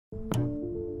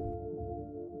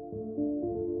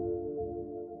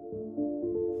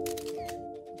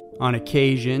On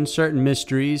occasion, certain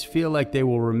mysteries feel like they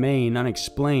will remain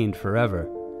unexplained forever.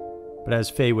 But as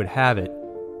fate would have it,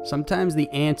 sometimes the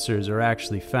answers are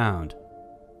actually found.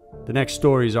 The next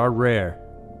stories are rare.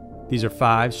 These are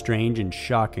 5 strange and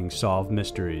shocking solved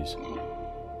mysteries.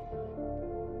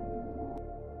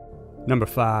 Number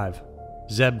 5.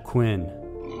 Zeb Quinn.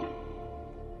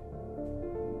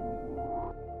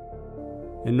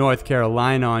 In North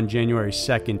Carolina on January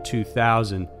 2,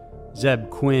 2000, Zeb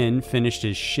Quinn finished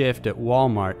his shift at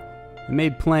Walmart and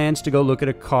made plans to go look at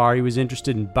a car he was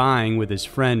interested in buying with his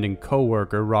friend and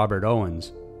co-worker Robert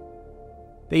Owens.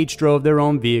 They each drove their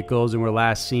own vehicles and were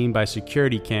last seen by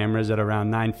security cameras at around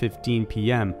 9:15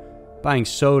 p.m., buying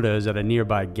sodas at a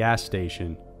nearby gas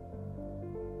station.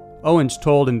 Owens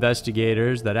told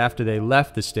investigators that after they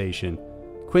left the station,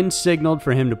 Quinn signaled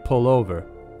for him to pull over.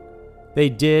 They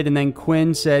did, and then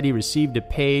Quinn said he received a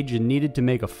page and needed to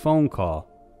make a phone call.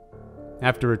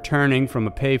 After returning from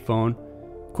a payphone,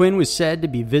 Quinn was said to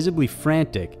be visibly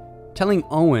frantic, telling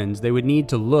Owens they would need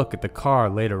to look at the car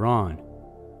later on.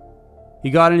 He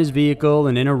got in his vehicle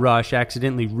and in a rush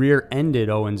accidentally rear-ended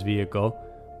Owens' vehicle,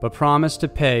 but promised to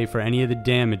pay for any of the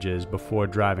damages before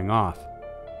driving off.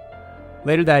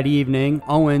 Later that evening,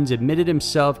 Owens admitted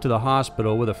himself to the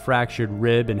hospital with a fractured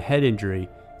rib and head injury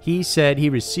he said he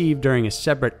received during a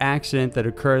separate accident that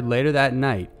occurred later that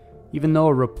night, even though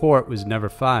a report was never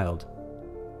filed.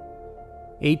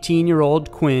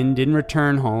 18-year-old Quinn didn't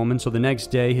return home until the next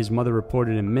day his mother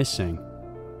reported him missing.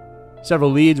 Several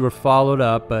leads were followed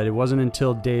up, but it wasn't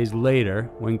until days later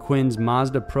when Quinn's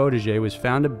Mazda Protege was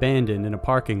found abandoned in a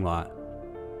parking lot.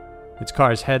 Its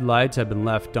car's headlights had been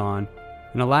left on,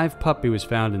 and a live puppy was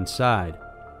found inside.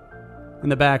 In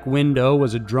the back window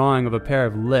was a drawing of a pair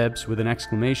of lips with an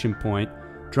exclamation point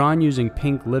drawn using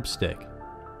pink lipstick.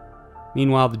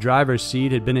 Meanwhile, the driver's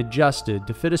seat had been adjusted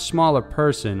to fit a smaller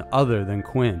person other than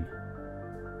Quinn.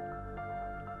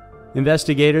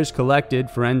 Investigators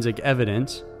collected forensic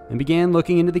evidence and began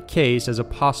looking into the case as a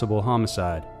possible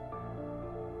homicide.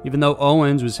 Even though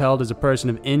Owens was held as a person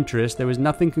of interest, there was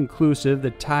nothing conclusive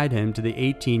that tied him to the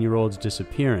 18-year-old's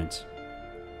disappearance.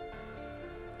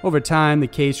 Over time, the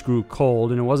case grew cold,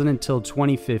 and it wasn't until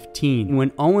 2015,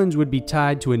 when Owens would be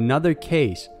tied to another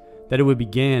case, that it would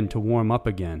begin to warm up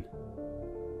again.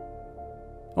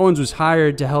 Owens was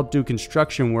hired to help do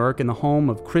construction work in the home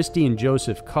of Christy and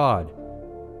Joseph Codd.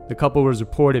 The couple was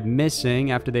reported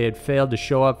missing after they had failed to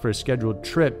show up for a scheduled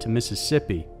trip to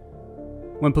Mississippi.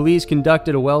 When police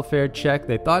conducted a welfare check,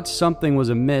 they thought something was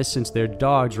amiss since their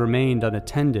dogs remained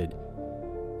unattended.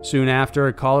 Soon after,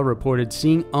 a caller reported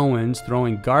seeing Owens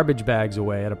throwing garbage bags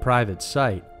away at a private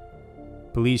site.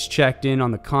 Police checked in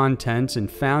on the contents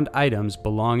and found items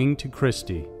belonging to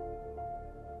Christy.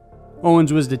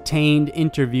 Owens was detained,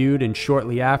 interviewed, and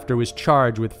shortly after was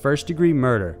charged with first-degree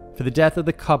murder for the death of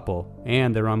the couple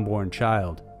and their unborn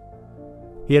child.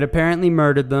 He had apparently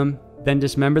murdered them, then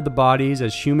dismembered the bodies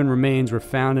as human remains were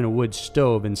found in a wood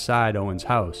stove inside Owens'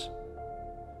 house.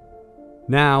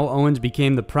 Now, Owens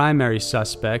became the primary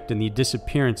suspect in the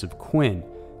disappearance of Quinn,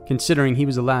 considering he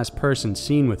was the last person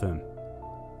seen with him.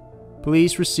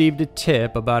 Police received a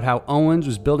tip about how Owens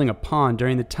was building a pond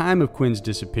during the time of Quinn's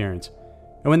disappearance,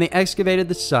 and when they excavated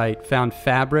the site, found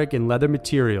fabric and leather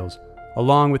materials,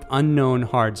 along with unknown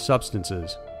hard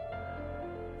substances.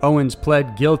 Owens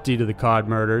pled guilty to the Codd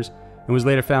murders and was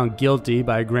later found guilty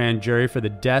by a grand jury for the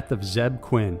death of Zeb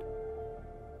Quinn.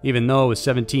 Even though it was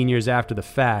 17 years after the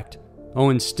fact,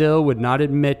 Owens still would not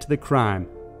admit to the crime,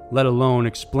 let alone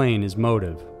explain his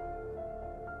motive.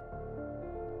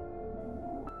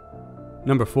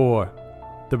 Number 4.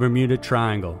 The Bermuda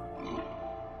Triangle.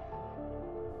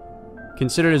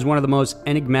 Considered as one of the most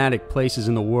enigmatic places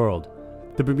in the world,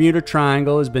 the Bermuda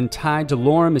Triangle has been tied to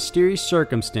lore and mysterious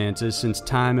circumstances since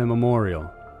time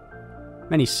immemorial.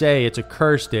 Many say it's a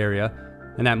cursed area,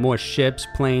 and that more ships,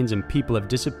 planes, and people have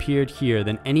disappeared here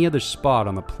than any other spot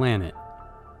on the planet.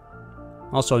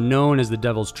 Also known as the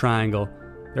Devil's Triangle,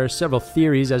 there are several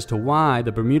theories as to why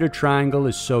the Bermuda Triangle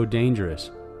is so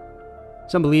dangerous.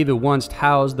 Some believe it once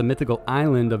housed the mythical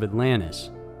island of Atlantis.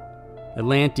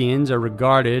 Atlanteans are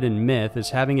regarded in myth as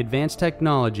having advanced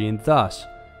technology, and thus,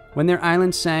 when their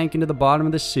island sank into the bottom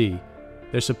of the sea,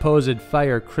 their supposed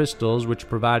fire crystals, which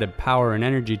provided power and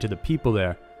energy to the people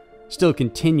there, still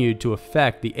continued to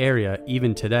affect the area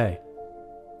even today.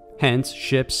 Hence,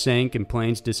 ships sink and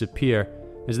planes disappear,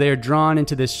 as they are drawn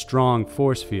into this strong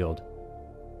force field.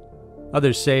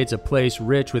 Others say it's a place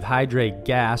rich with hydrate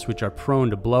gas, which are prone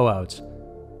to blowouts.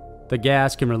 The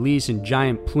gas can release in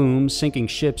giant plumes, sinking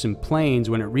ships and planes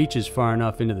when it reaches far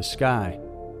enough into the sky.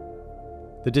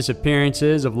 The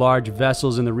disappearances of large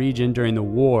vessels in the region during the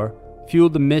war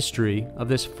fueled the mystery of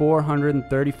this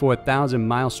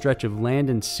 434,000-mile stretch of land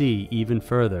and sea even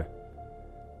further.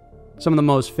 Some of the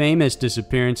most famous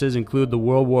disappearances include the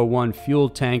World War I fuel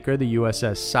tanker, the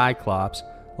USS Cyclops,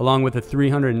 along with the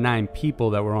 309 people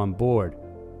that were on board.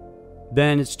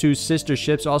 Then its two sister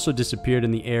ships also disappeared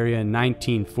in the area in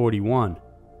 1941.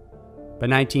 By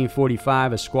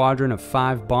 1945, a squadron of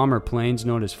 5 bomber planes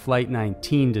known as Flight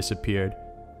 19 disappeared.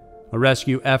 A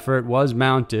rescue effort was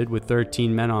mounted with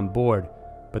 13 men on board,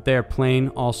 but their plane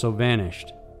also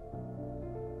vanished.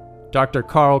 Dr.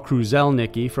 Carl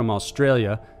Kruszelnicki from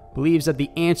Australia believes that the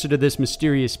answer to this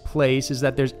mysterious place is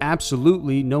that there's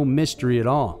absolutely no mystery at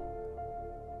all.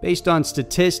 Based on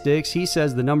statistics, he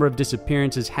says the number of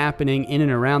disappearances happening in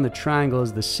and around the triangle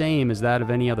is the same as that of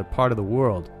any other part of the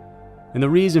world. And the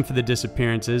reason for the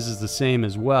disappearances is the same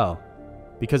as well,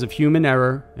 because of human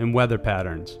error and weather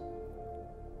patterns.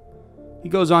 He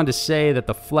goes on to say that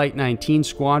the Flight 19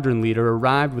 squadron leader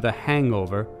arrived with a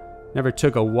hangover, never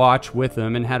took a watch with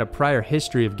him, and had a prior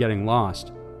history of getting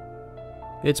lost.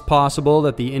 It's possible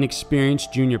that the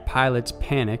inexperienced junior pilots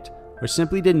panicked or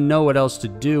simply didn't know what else to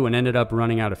do and ended up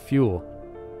running out of fuel.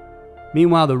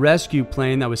 Meanwhile, the rescue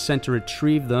plane that was sent to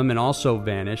retrieve them and also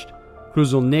vanished.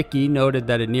 Kruszelnicki noted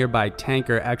that a nearby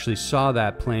tanker actually saw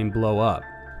that plane blow up.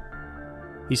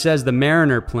 He says the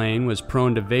Mariner plane was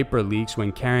prone to vapor leaks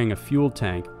when carrying a fuel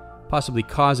tank, possibly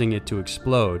causing it to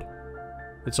explode.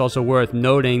 It's also worth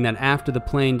noting that after the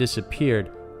plane disappeared,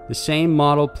 the same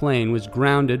model plane was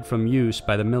grounded from use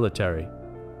by the military.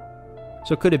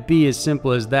 So could it be as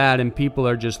simple as that and people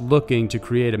are just looking to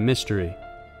create a mystery?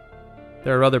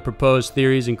 There are other proposed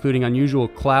theories, including unusual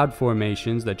cloud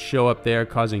formations that show up there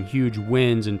causing huge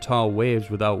winds and tall waves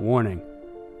without warning.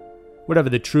 Whatever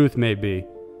the truth may be,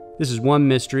 this is one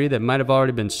mystery that might have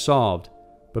already been solved,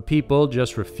 but people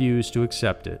just refuse to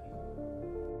accept it.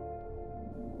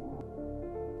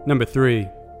 Number 3.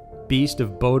 Beast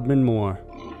of Bodmin Moor.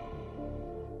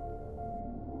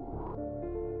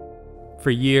 For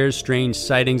years, strange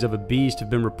sightings of a beast have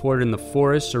been reported in the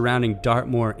forests surrounding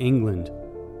Dartmoor, England.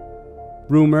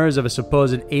 Rumors of a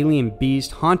supposed alien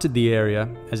beast haunted the area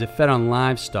as it fed on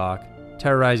livestock,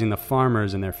 terrorizing the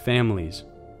farmers and their families.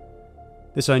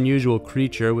 This unusual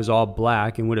creature was all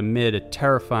black and would emit a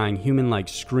terrifying human-like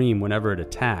scream whenever it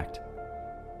attacked.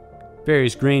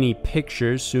 Various grainy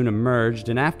pictures soon emerged,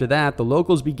 and after that, the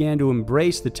locals began to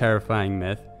embrace the terrifying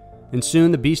myth, and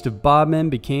soon the Beast of Bodmin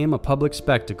became a public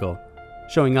spectacle,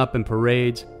 showing up in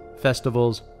parades,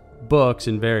 festivals, books,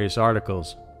 and various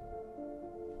articles.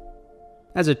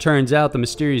 As it turns out, the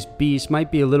mysterious beast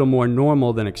might be a little more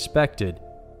normal than expected.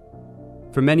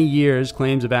 For many years,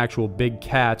 claims of actual big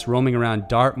cats roaming around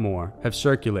Dartmoor have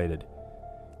circulated.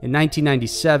 In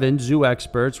 1997, zoo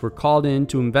experts were called in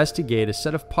to investigate a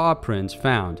set of paw prints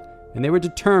found, and they were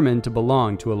determined to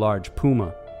belong to a large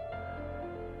puma.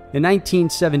 In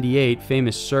 1978,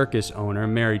 famous circus owner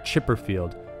Mary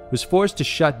Chipperfield was forced to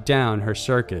shut down her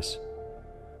circus.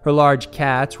 Her large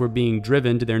cats were being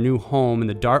driven to their new home in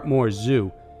the Dartmoor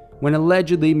Zoo when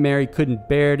allegedly Mary couldn't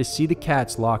bear to see the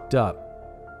cats locked up.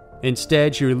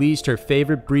 Instead, she released her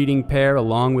favorite breeding pair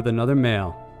along with another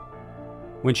male.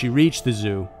 When she reached the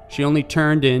zoo, she only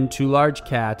turned in 2 large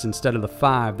cats instead of the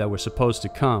 5 that were supposed to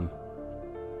come.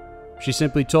 She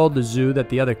simply told the zoo that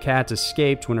the other cats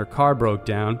escaped when her car broke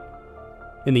down.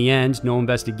 In the end, no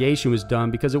investigation was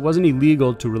done because it wasn't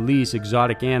illegal to release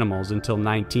exotic animals until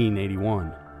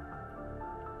 1981.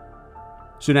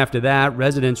 Soon after that,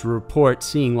 residents would report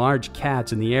seeing large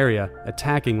cats in the area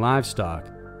attacking livestock.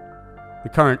 The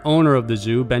current owner of the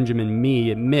zoo, Benjamin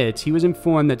Mee, admits he was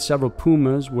informed that several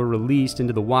pumas were released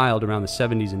into the wild around the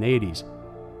 70s and 80s,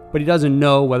 but he doesn't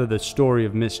know whether the story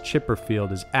of Miss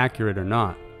Chipperfield is accurate or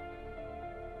not.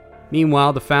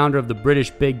 Meanwhile, the founder of the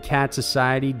British Big Cat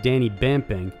Society, Danny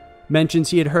Bamping, mentions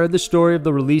he had heard the story of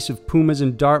the release of pumas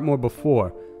in Dartmoor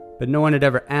before, but no one had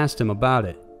ever asked him about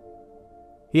it.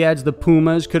 He adds the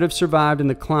pumas could have survived in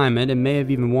the climate and may have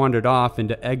even wandered off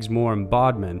into Exmoor and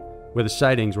Bodmin, where the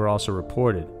sightings were also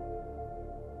reported.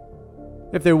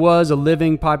 If there was a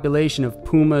living population of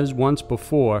pumas once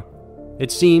before, it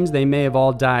seems they may have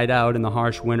all died out in the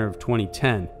harsh winter of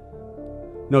 2010.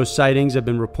 No sightings have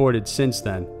been reported since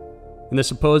then, and the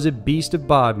supposed Beast of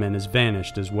Bodmin has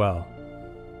vanished as well.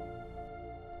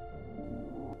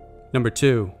 Number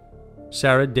 2.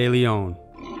 Sarah De Leon.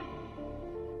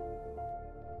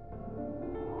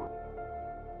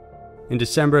 In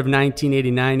December of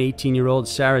 1989, 18-year-old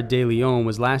Sarah De Leon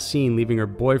was last seen leaving her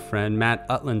boyfriend Matt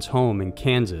Utland's home in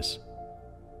Kansas.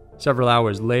 Several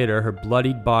hours later, her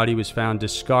bloodied body was found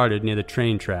discarded near the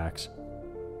train tracks.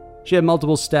 She had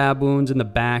multiple stab wounds in the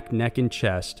back, neck, and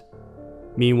chest.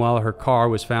 Meanwhile, her car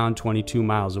was found 22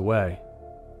 miles away.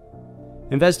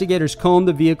 Investigators combed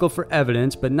the vehicle for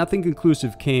evidence, but nothing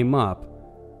conclusive came up.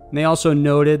 And they also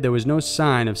noted there was no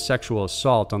sign of sexual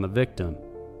assault on the victim.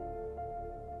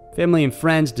 Family and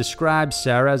friends described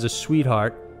Sarah as a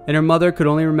sweetheart, and her mother could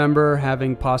only remember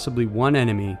having possibly one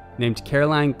enemy named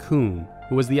Caroline Kuhn,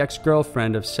 who was the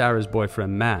ex-girlfriend of Sarah's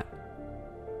boyfriend Matt.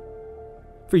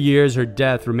 For years, her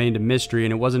death remained a mystery,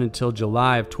 and it wasn't until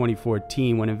July of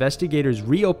 2014 when investigators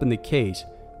reopened the case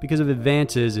because of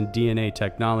advances in DNA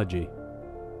technology.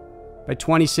 By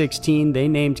 2016, they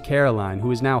named Caroline,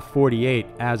 who is now 48,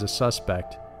 as a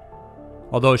suspect.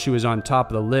 Although she was on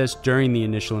top of the list during the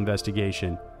initial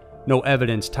investigation, no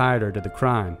evidence tied her to the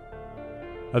crime.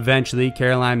 Eventually,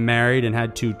 Caroline married and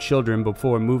had 2 children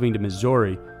before moving to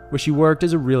Missouri, where she worked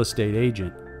as a real estate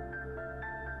agent.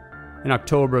 In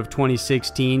October of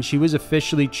 2016, she was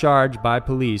officially charged by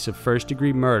police of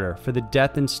first-degree murder for the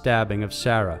death and stabbing of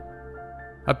Sarah.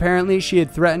 Apparently, she had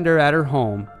threatened her at her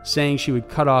home, saying she would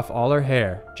cut off all her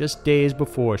hair just days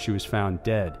before she was found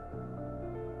dead.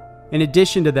 In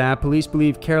addition to that, police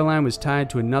believe Caroline was tied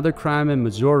to another crime in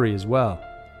Missouri as well.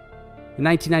 In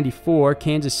 1994,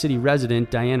 Kansas City resident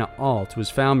Diana Alt was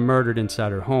found murdered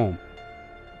inside her home.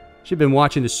 She'd been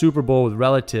watching the Super Bowl with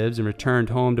relatives and returned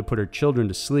home to put her children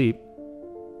to sleep.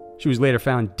 She was later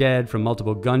found dead from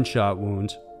multiple gunshot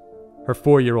wounds. Her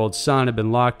 4-year-old son had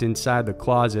been locked inside the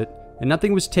closet, and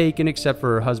nothing was taken except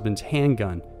for her husband's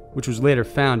handgun, which was later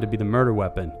found to be the murder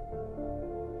weapon.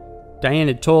 Diane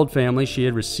had told family she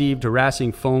had received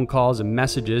harassing phone calls and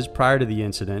messages prior to the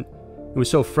incident, and was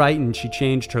so frightened she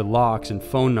changed her locks and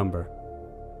phone number.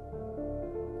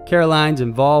 Caroline's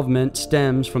involvement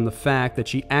stems from the fact that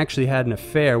she actually had an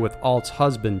affair with Alt's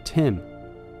husband, Tim.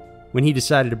 When he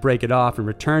decided to break it off and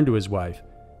return to his wife,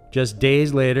 just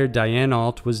days later, Diane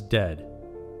Alt was dead.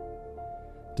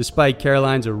 Despite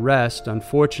Caroline's arrest,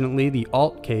 unfortunately, the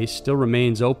Alt case still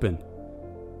remains open.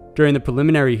 During the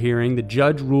preliminary hearing, the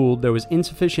judge ruled there was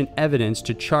insufficient evidence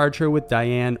to charge her with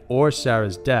Diane or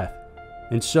Sarah's death,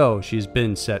 and so she's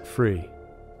been set free.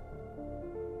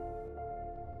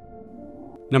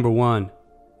 Number 1.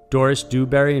 Doris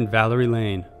Dewberry and Valerie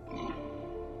Lane.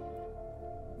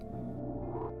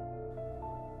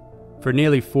 For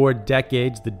nearly 4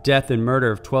 decades, the death and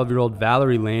murder of 12-year-old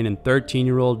Valerie Lane and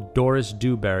 13-year-old Doris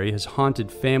Dewberry has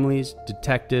haunted families,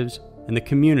 detectives, and the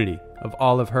community of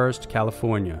Olivehurst,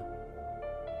 California.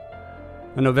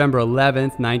 On November 11,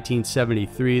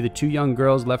 1973, the 2 young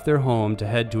girls left their home to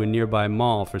head to a nearby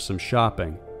mall for some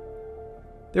shopping.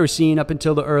 They were seen up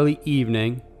until the early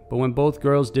evening, but when both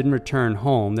girls didn't return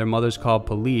home, their mothers called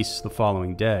police the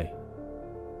following day.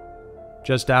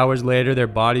 Just hours later, their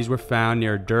bodies were found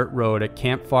near a dirt road at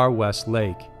Camp Far West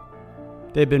Lake.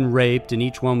 They had been raped, and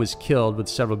each one was killed with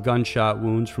several gunshot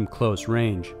wounds from close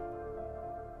range.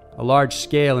 A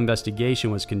large-scale investigation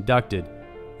was conducted,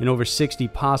 and over 60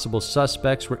 possible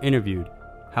suspects were interviewed.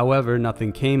 However,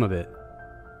 nothing came of it.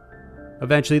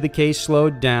 Eventually, the case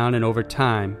slowed down and over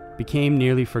time became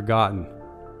nearly forgotten.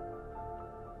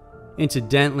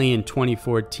 Incidentally, in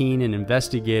 2014, an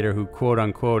investigator who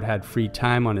quote-unquote had free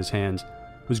time on his hands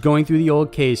was going through the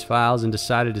old case files and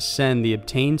decided to send the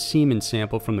obtained semen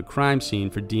sample from the crime scene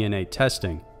for DNA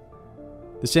testing.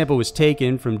 The sample was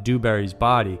taken from Dewberry's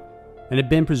body and had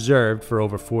been preserved for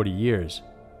over 40 years.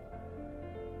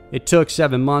 It took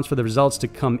 7 months for the results to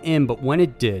come in, but when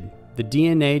it did, the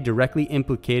DNA directly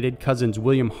implicated cousins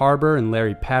William Harbour and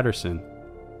Larry Patterson.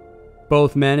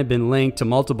 Both men had been linked to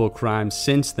multiple crimes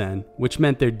since then, which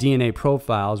meant their DNA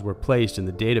profiles were placed in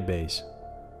the database.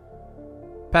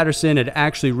 Patterson had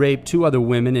actually raped 2 other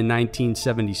women in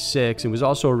 1976 and was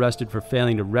also arrested for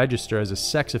failing to register as a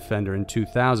sex offender in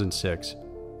 2006.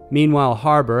 Meanwhile,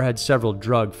 Harbour had several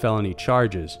drug felony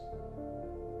charges.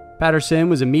 Patterson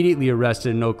was immediately arrested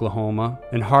in Oklahoma,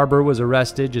 and Harbour was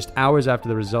arrested just hours after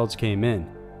the results came in.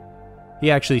 He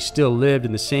actually still lived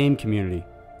in the same community.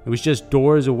 It was just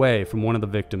doors away from one of the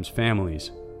victims'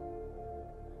 families.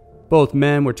 Both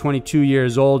men were 22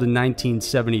 years old in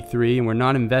 1973 and were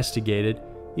not investigated,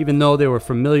 even though they were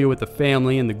familiar with the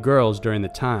family and the girls during the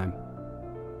time.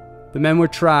 The men were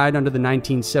tried under the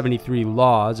 1973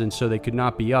 laws, and so they could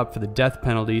not be up for the death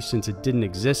penalty since it didn't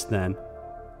exist then.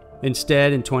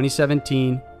 Instead, in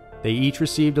 2017, they each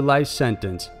received a life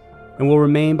sentence and will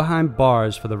remain behind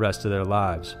bars for the rest of their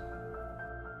lives.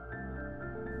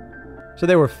 So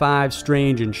there were 5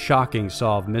 strange and shocking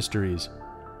solved mysteries.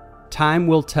 Time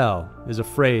will tell is a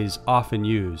phrase often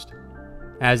used.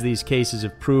 As these cases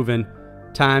have proven,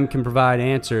 time can provide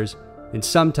answers and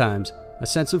sometimes a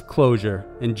sense of closure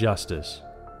and justice.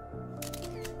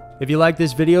 If you like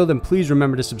this video, then please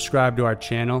remember to subscribe to our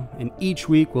channel, and each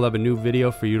week we'll have a new video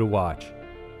for you to watch.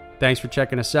 Thanks for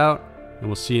checking us out, and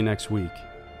we'll see you next week.